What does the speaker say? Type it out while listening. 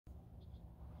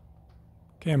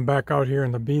Okay, I'm back out here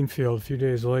in the bean field a few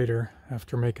days later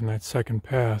after making that second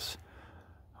pass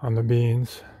on the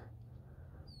beans.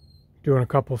 Doing a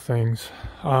couple things.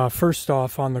 First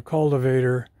off, on the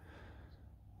cultivator,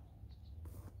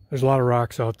 there's a lot of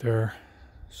rocks out there.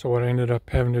 So what I ended up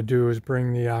having to do is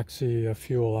bring the oxy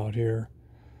fuel out here.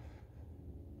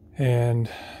 And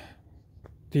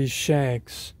these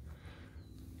shanks,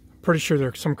 pretty sure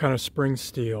they're some kind of spring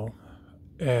steel.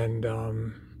 And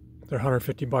they're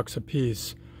 150 bucks a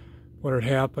piece. What had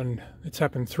happened, it's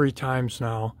happened 3 times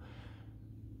now.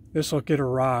 This will get a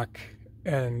rock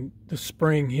and the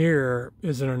spring here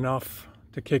isn't enough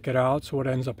to kick it out. So what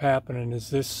ends up happening is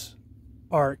this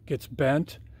arc gets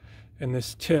bent and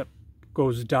this tip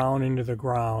goes down into the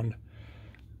ground.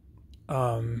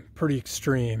 Pretty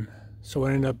extreme. So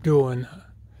what I ended up doing,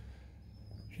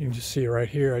 you can just see it right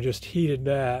here, I just heated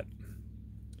that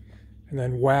and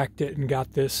then whacked it and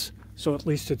got this so at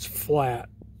least it's flat,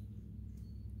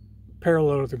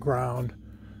 parallel to the ground.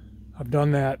 I've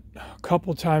done that a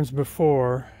couple times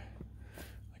before,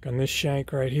 like on this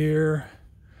shank right here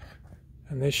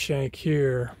and this shank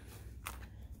here.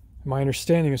 My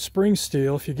understanding of spring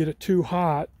steel, if you get it too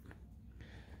hot,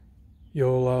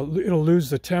 it'll lose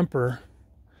the temper,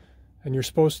 and you're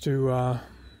supposed to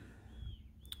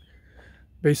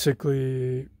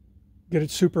basically get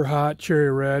it super hot,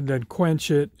 cherry red, then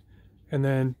quench it, and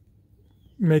then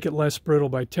make it less brittle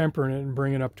by tempering it and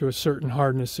bring it up to a certain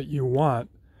hardness that you want.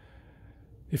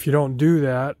 If you don't do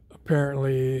that,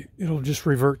 apparently it'll just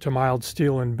revert to mild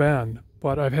steel and bend.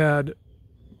 But I've had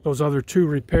those other 2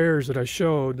 repairs that I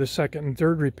showed, the second and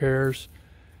third repairs,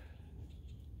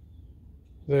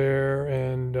 there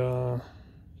and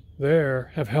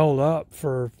there, have held up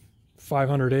for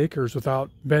 500 acres without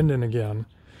bending again.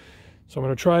 So I'm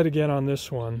going to try it again on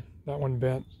this one. That one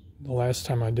bent the last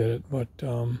time I did it, but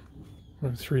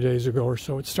 3 days ago or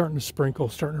so. It's starting to sprinkle,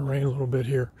 starting to rain a little bit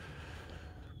here.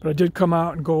 But I did come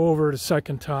out and go over it a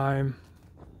second time.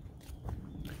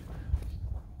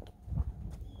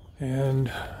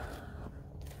 And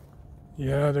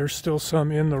yeah, there's still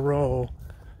some in the row,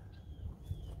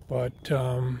 but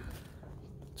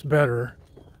it's better.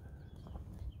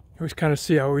 You always kind of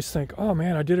see, I always think, oh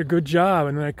man, I did a good job.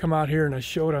 And then I come out here and I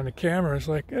show it on the camera. It's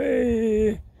like,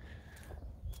 hey.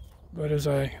 But as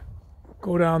I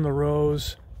go down the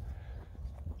rows,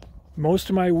 most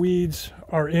of my weeds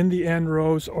are in the end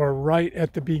rows or right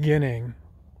at the beginning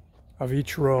of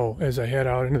each row as I head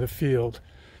out into the field.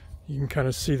 You can kind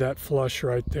of see that flush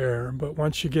right there. But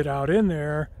once you get out in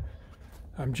there,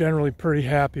 I'm generally pretty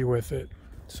happy with it.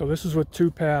 So this is with 2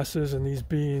 passes, and these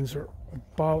beans are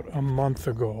about a month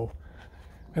ago.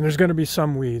 And there's going to be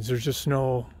some weeds. There's just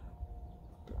no...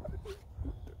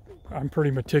 I'm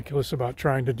pretty meticulous about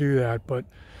trying to do that, but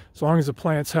as long as the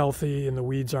plant's healthy and the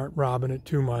weeds aren't robbing it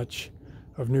too much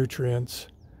of nutrients.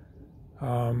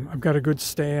 I've got a good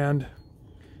stand.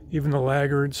 Even the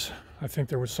laggards, I think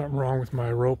there was something wrong with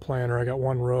my row planter. I got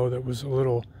one row that was a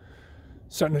little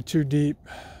setting it too deep.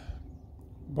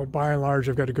 But by and large,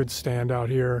 I've got a good stand out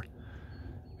here.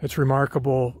 It's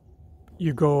remarkable.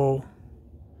 You go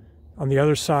on the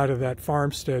other side of that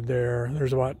farmstead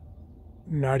there's about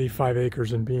 95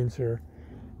 acres in beans here.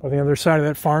 On the other side of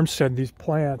that farmstead, these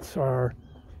plants are,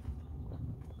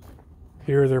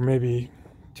 here they're maybe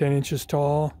 10 inches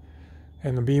tall,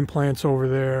 and the bean plants over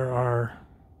there are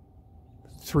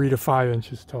 3 to 5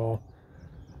 inches tall.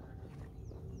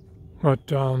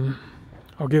 But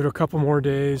I'll give it a couple more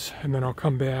days, and then I'll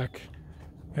come back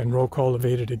and row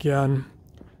cultivate it again.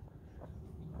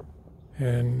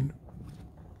 And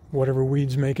whatever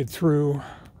weeds make it through,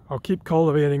 I'll keep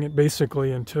cultivating it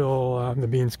basically until the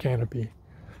bean's canopy.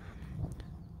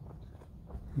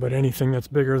 But anything that's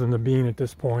bigger than the bean at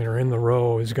this point or in the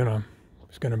row is gonna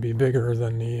be bigger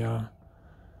than the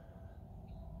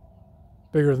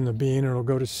bean. It'll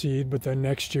go to seed, but then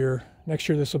next year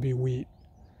this will be wheat,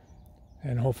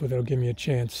 and hopefully that'll give me a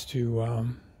chance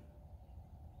to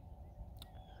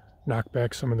knock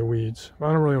back some of the weeds. Well,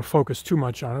 I don't really focus too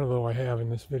much on it, although I have in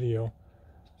this video.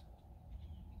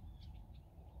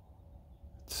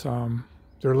 It's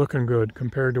they're looking good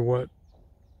compared to what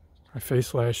I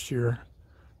faced last year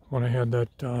when I had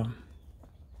that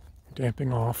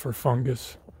damping off for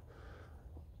fungus.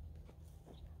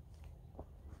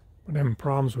 I'm having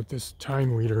problems with this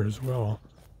tine weeder as well.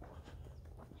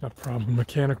 Not problem,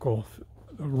 mechanical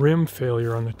rim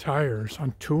failure on the tires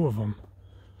on 2 of them.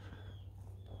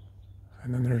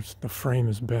 And then there's the frame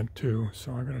is bent too,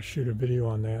 so I'm gonna shoot a video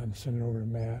on that and send it over to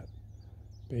Matt,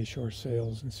 Bayshore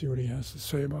Sales, and see what he has to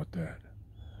say about that.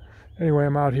 Anyway,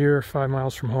 I'm out here 5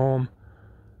 miles from home.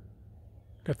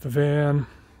 Got the van,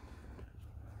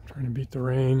 trying to beat the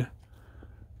rain.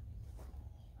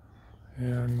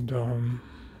 And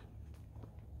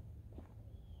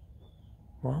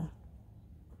well,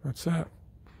 that's that.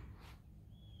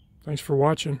 Thanks for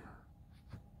watching.